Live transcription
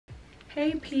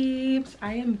Hey peeps,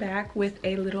 I am back with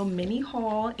a little mini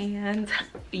haul, and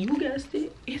you guessed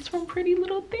it, it's from Pretty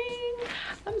Little Thing.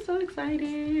 I'm so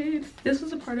excited. This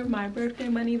was a part of my birthday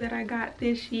money that I got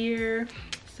this year,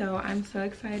 so I'm so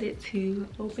excited to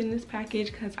open this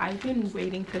package because I've been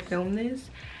waiting to film this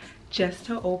just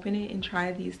to open it and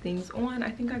try these things on. I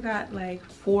think I got like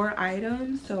 4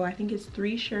 items, so I think it's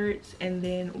 3 shirts and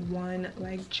then 1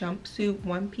 like jumpsuit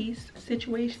one piece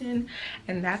situation,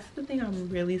 and that's the thing I'm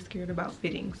really scared about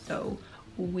fitting, so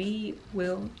we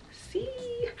will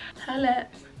see. Holla,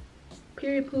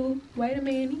 period poo, wait a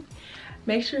minute.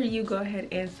 Make sure you go ahead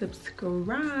and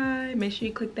subscribe. Make sure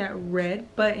you click that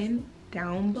red button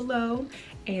down below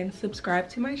and subscribe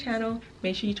to my channel.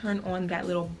 Make sure you turn on that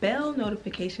little bell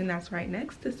notification that's right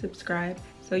next to subscribe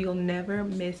so you'll never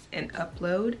miss an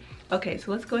upload. Okay,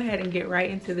 so let's go ahead and get right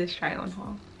into this try on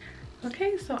haul.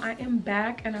 Okay, so I am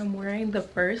back and I'm wearing the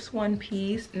first one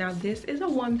piece. Now this is a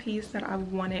one piece that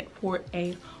I've wanted for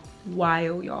a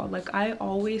while, y'all. Like, I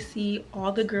always see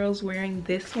all the girls wearing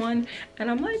this one and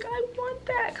I'm like, I want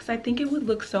that because I think it would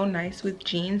look so nice with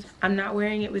jeans. I'm not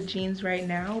wearing it with jeans right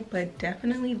now, but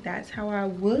definitely that's how I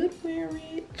would wear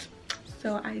it,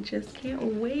 so I just can't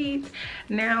wait.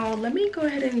 Now let me go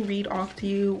ahead and read off to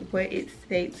you what it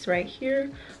states right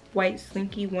here. White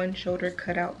slinky one shoulder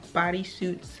cutout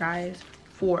bodysuit size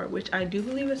 4, which I do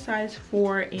believe is size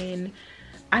 4 in,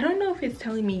 I don't know if it's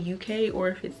telling me UK or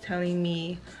if it's telling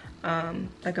me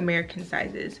like American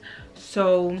sizes.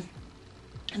 So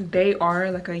they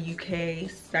are like a UK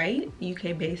site,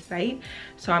 UK based site,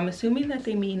 so I'm assuming that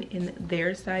they mean in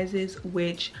their sizes,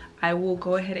 which I will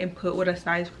go ahead and put what a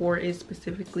size 4 is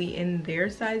specifically in their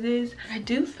sizes. I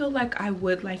do feel like I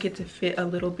would like it to fit a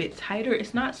little bit tighter.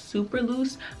 It's not super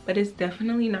loose, but it's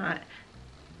definitely not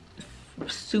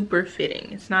super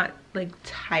fitting. It's not like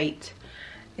tight.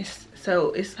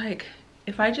 So it's like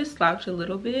if I just slouch a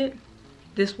little bit,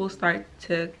 this will start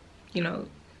to, you know,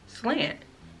 slant,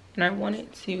 and I want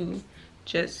it to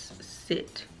just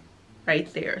sit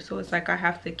right there. So it's like I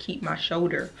have to keep my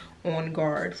shoulder on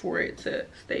guard for it to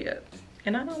stay up,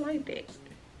 and I don't like that.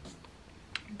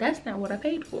 That's not what I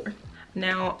paid for.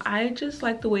 Now I just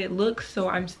like the way it looks, so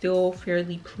I'm still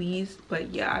fairly pleased, but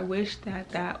yeah, I wish that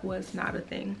that was not a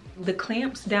thing. The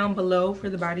clamps down below for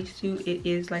the bodysuit, it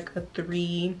is like a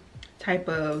 3 type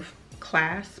of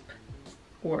clasp,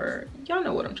 or y'all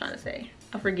know what I'm trying to say.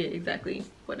 I forget exactly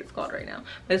what it's called right now,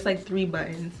 but it's like 3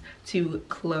 buttons to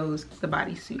close the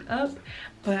bodysuit up.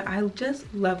 But I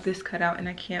just love this cutout and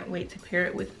I can't wait to pair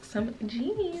it with some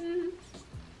jeans.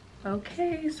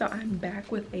 Okay, so I'm back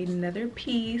with another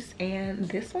piece, and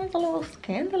this one's a little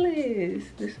scandalous.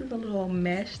 This is a little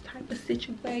mesh type of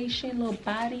situation, little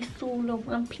bodysuit, little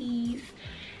one piece,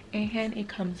 and it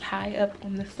comes high up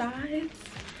on the sides.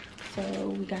 So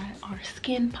we got our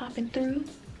skin popping through.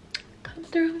 Come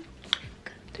through,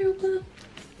 boo.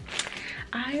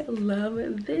 I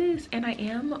love this, and I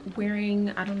am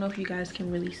wearing, I don't know if you guys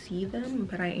can really see them,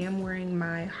 but I am wearing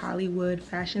my Hollywood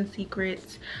Fashion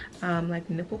Secrets like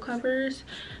nipple covers.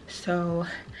 So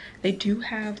they do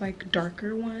have like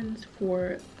darker ones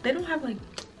for, they don't have like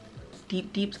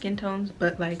deep skin tones,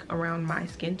 but like around my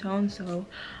skin tone. So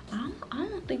I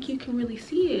don't think you can really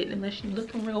see it unless you're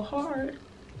looking real hard.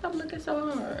 Stop looking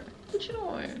so hard. What you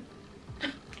doing?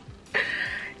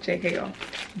 JK, y'all.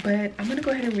 But I'm gonna go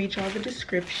ahead and read y'all the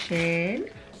description.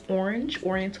 Orange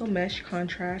Oriental mesh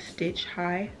contrast stitch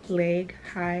high leg,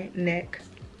 high neck,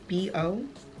 BO.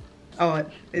 Oh,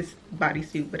 it's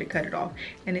bodysuit, but it cut it off.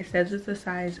 And it says it's a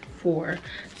size 4.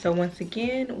 So once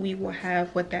again, we will have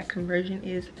what that conversion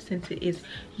is since it is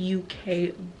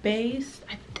UK based.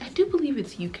 I do believe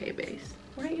it's UK based,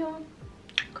 right, y'all?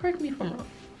 Correct me if I'm wrong.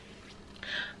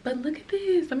 But look at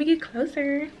this. Let me get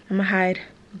closer. I'm gonna hide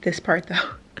this part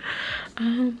though.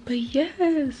 But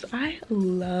yes, I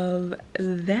love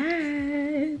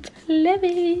that. I love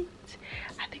it.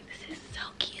 I think this is so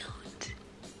cute.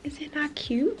 Is it not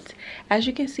cute? As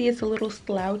you can see, it's a little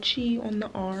slouchy on the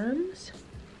arms.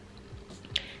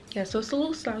 Yeah, so it's a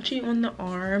little slouchy on the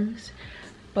arms,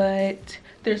 but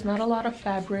there's not a lot of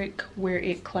fabric where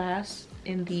it clasps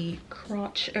in the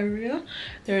crotch area.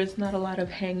 There's not a lot of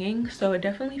hanging, so it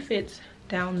definitely fits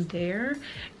down there,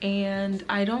 and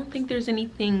I don't think there's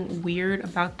anything weird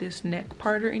about this neck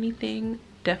part or anything.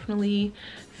 Definitely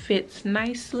fits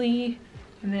nicely.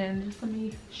 And then just let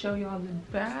me show y'all the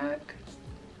back.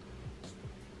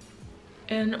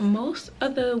 And most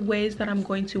of the ways that I'm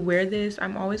going to wear this,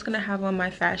 I'm always going to have on my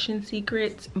Fashion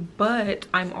Secrets, but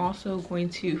I'm also going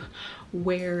to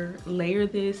layer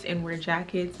this and wear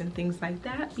jackets and things like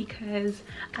that, because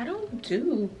I don't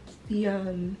do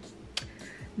the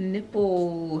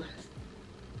nipple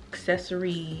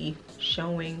accessory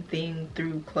showing thing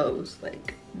through clothes.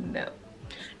 Like, no.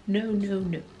 No, no,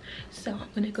 no. So I'm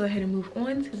gonna go ahead and move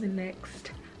on to the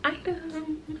next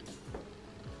item.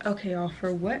 Okay, y'all,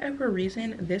 for whatever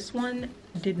reason, this one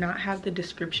did not have the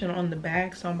description on the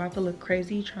bag, so I'm about to look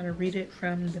crazy trying to read it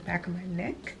from the back of my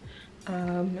neck.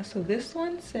 So this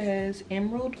one says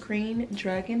emerald green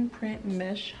dragon print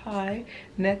mesh high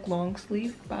neck long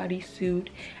sleeve bodysuit,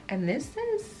 and this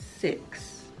says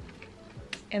 6,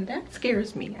 and that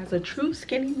scares me. As a true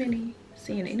skinny mini,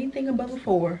 seeing anything above a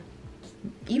 4,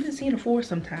 even seeing a 4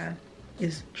 sometime,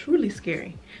 is truly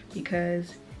scary,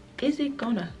 because is it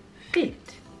gonna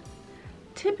fit?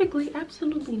 Typically,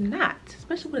 absolutely not,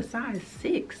 especially with a size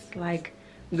 6. Like,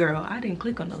 girl, I didn't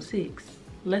click on no 6.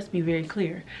 Let's be very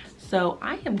clear. So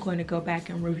I am going to go back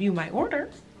and review my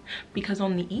order, because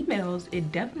on the emails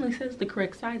it definitely says the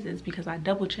correct sizes, because I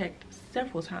double checked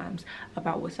several times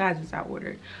about what sizes I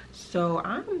ordered. So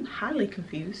I'm highly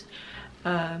confused.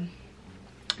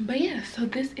 But yeah, so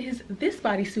this is this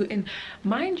bodysuit, and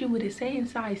mind you, with it saying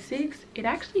size 6, it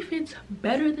actually fits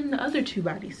better than the other 2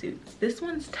 bodysuits. This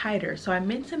one's tighter. So I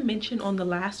meant to mention on the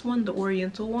last one, the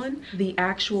Oriental one, the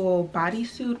actual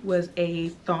bodysuit was a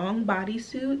thong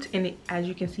bodysuit, and it, as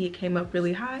you can see, it came up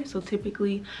really high. So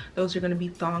typically those are going to be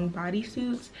thong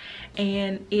bodysuits,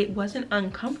 and it wasn't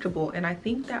uncomfortable, and I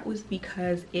think that was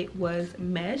because it was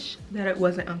mesh that it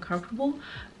wasn't uncomfortable.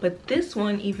 But this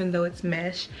one, even though it's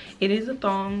mesh, it is a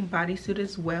thong bodysuit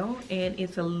as well, and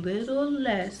it's a little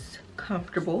less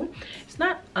comfortable. It's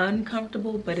not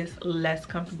uncomfortable, but it's less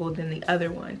comfortable than the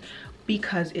other one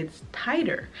because it's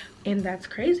tighter. And that's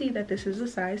crazy that this is a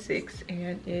size 6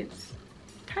 and it's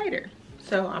tighter.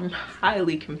 So I'm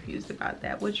highly confused about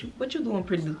that. What you doing,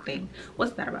 pretty little thing?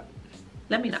 What's that about?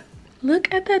 Let me know.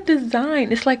 Look at that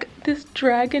design. It's like this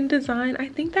dragon design. I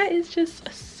think that is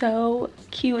just so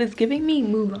cute. It's giving me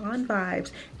Mulan vibes.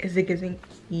 Is it giving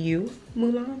you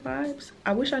Mulan vibes?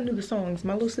 I wish I knew the songs.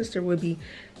 My little sister would be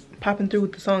popping through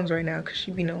with the songs right now because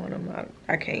she'd be knowing them.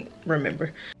 I can't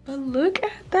remember. But look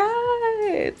at that.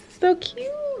 It's so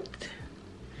cute.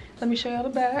 Let me show y'all the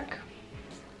back.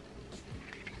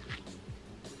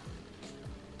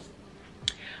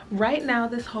 Right now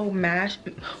this whole mesh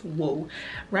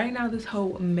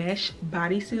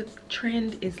bodysuit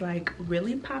trend is like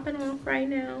really popping off right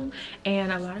now,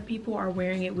 and a lot of people are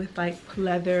wearing it with like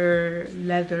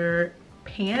leather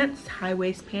pants,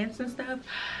 high-waist pants and stuff.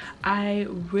 I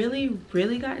really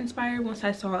got inspired once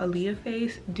I saw Aaliyah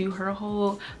Face do her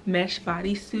whole mesh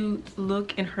bodysuit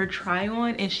look in her try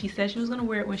on, and she said she was gonna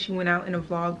wear it when she went out in a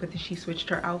vlog, but then she switched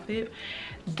her outfit.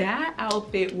 That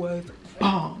outfit was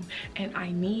bomb, and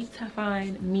I need to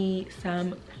find me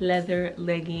some leather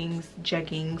leggings,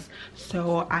 jeggings,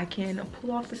 so I can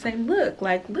pull off the same look.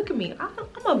 Like, look at me, I'm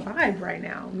a vibe right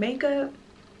now. Makeup,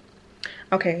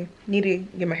 okay, need to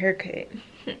get my hair cut,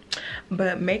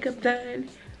 but makeup done,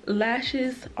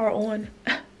 lashes are on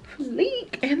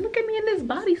fleek, and look at me in this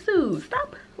bodysuit.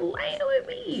 Stop playing with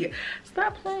me.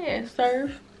 Stop playing.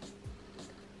 Serve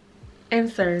and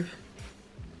serve.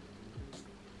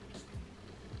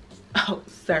 Oh,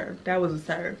 serve. That was a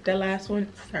serve. That last one,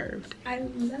 served. I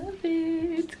love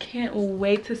it. Can't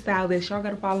wait to style this. Y'all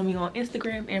gotta follow me on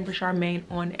Instagram, AmberCharmayne,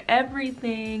 on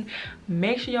everything.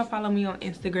 Make sure y'all follow me on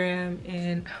Instagram,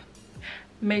 and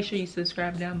make sure you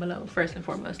subscribe down below first and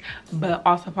foremost, but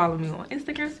also follow me on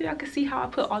Instagram so y'all can see how I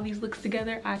put all these looks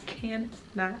together. I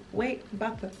cannot wait.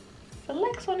 About to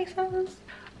select on these songs.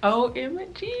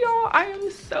 OMG, y'all, I am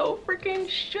so freaking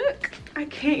shook. I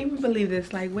can't even believe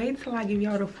this. Like, wait till I give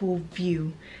y'all the full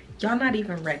view. Y'all not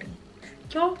even ready.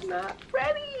 Y'all not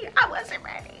ready. I wasn't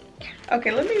ready. Okay,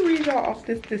 let me read y'all off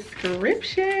this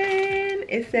description.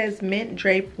 It says mint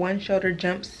drape one shoulder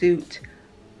jumpsuit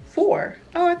 4.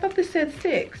 Oh, I thought this said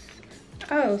 6.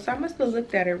 Oh, so I must have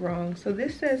looked at it wrong. So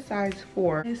this says size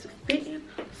 4. It's fitting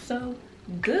so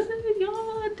good,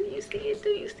 y'all. Do you see it? Do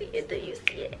you see it? Do you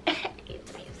see it? Do you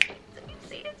see it?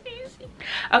 Do you see it?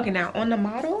 Okay, now on the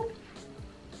model,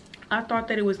 I thought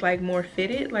that it was like more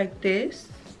fitted like this.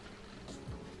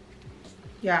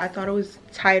 Yeah, I thought it was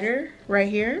tighter right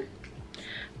here.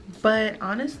 But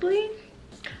honestly,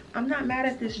 I'm not mad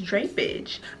at this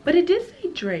drapage, but it did say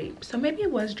drape, so maybe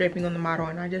it was draping on the model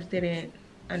and I just didn't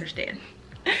understand.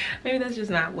 Maybe that's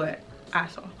just not what I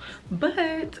saw.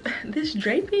 But this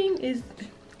draping is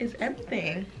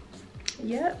everything.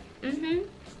 Yep.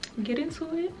 Get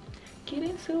into it,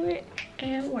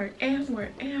 and work, and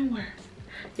work, and work.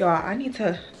 Y'all, I need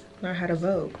to learn how to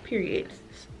Vogue, period.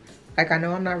 Like, I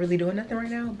know I'm not really doing nothing right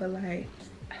now, but like,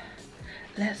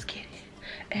 let's get it.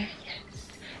 And yes,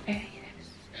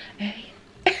 and yes.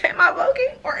 Am I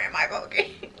voguing or am I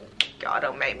voguing? Y'all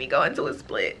don't make me go into a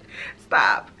split.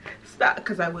 Stop,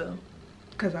 because I will.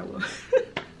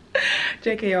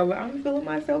 JK, y'all, but I'm feeling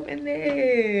myself in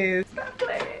this. Stop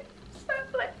playing.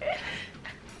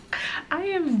 I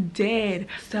am dead.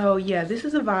 So yeah, this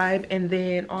is a vibe. And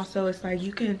then also it's like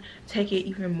you can take it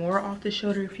even more off the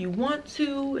shoulder if you want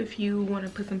to. If you want to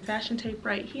put some fashion tape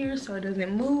right here so it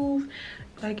doesn't move.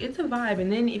 Like, it's a vibe. And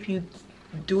then if you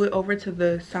do it over to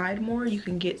the side more, you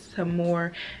can get some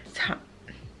more time.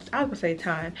 I would say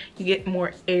time. You get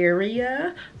more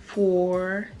area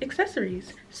for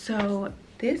accessories. So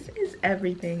this is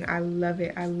everything. I love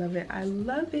it. I love it. I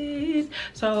love it.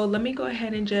 So let me go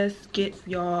ahead and just get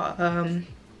y'all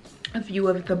a view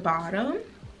of the bottom.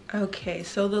 Okay,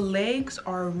 so the legs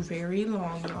are very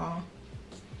long, y'all.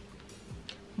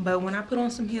 But when I put on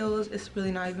some heels, it's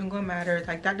really not even gonna matter.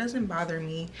 Like, that doesn't bother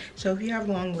me. So if you have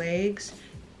long legs,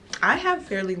 I have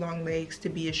fairly long legs to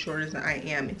be as short as I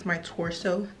am. It's my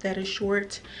torso that is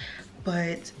short.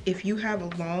 But if you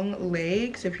have long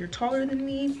legs, if you're taller than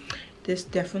me, this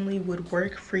definitely would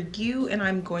work for you. And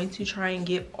I'm going to try and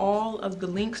get all of the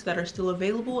links that are still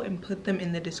available and put them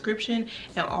in the description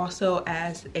and also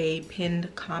as a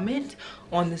pinned comment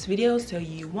on this video, so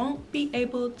you won't be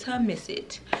able to miss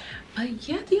it. But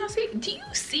yeah, do you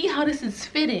see how this is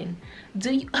fitting?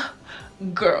 Do you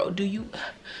girl, do you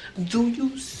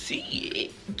see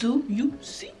it? Do you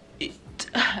see it?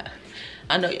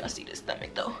 I know y'all see the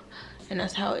stomach though. And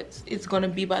that's how it's gonna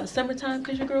be by the summertime,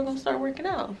 because your girl gonna start working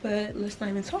out. But let's not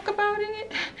even talk about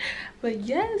it. But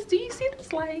yes, do you see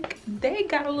this? Like, they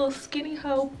got a little skinny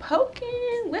hoe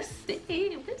poking. Let's see.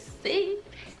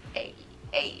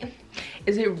 Hey.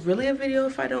 Is it really a video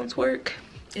if I don't twerk?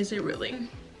 Is it really?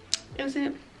 Is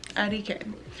it?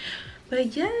 IDK.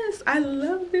 But yes, I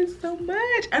love this so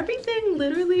much. Everything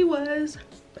literally was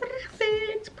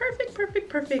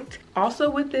perfect. Also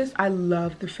with this, I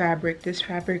love the fabric. This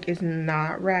fabric is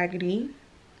not raggedy.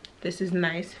 This is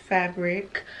nice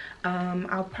fabric.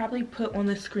 I'll probably put on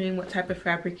the screen what type of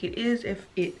fabric it is. If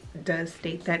it does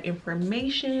state that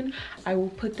information, I will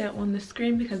put that on the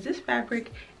screen, because this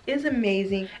fabric is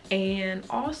amazing. And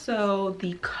also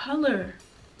the color,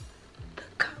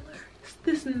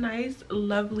 this nice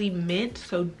lovely mint.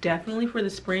 So definitely for the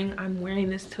spring, I'm wearing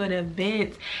this to an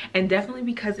event, and definitely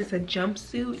because it's a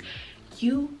jumpsuit,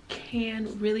 you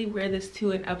can really wear this to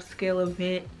an upscale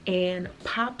event and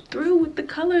pop through with the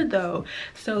color though.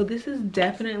 So this is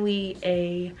definitely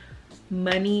a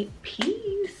money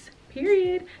piece,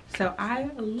 period. So I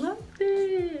love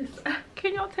this.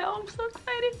 Can y'all tell I'm so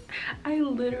excited? I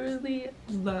literally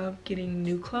love getting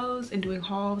new clothes and doing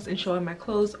hauls and showing my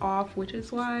clothes off, which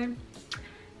is why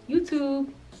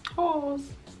YouTube hauls,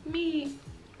 me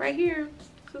right here,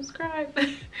 subscribe.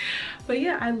 But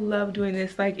yeah, I love doing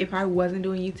this. Like, if I wasn't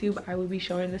doing YouTube, I would be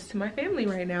showing this to my family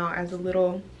right now as a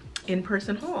little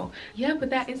in-person haul. Yeah,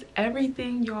 but that is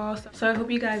everything, y'all. So I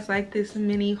hope you guys like this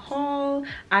mini haul.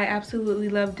 I absolutely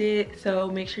loved it.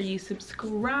 So make sure you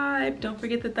subscribe. Don't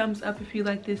forget the thumbs up if you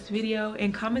like this video,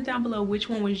 and comment down below which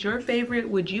one was your favorite.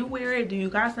 Would you wear it? Do you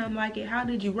got something like it? How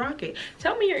did you rock it?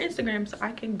 Tell me your Instagram so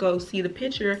I can go see the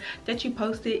picture that you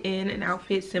posted in an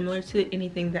outfit similar to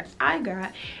anything that I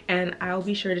got, and I'll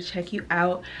be sure to check you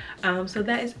out. So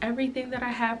that is everything that I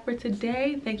have for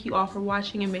today. Thank you all for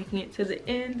watching and making it to the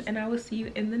end, and I will see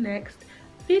you in the next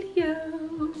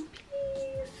video.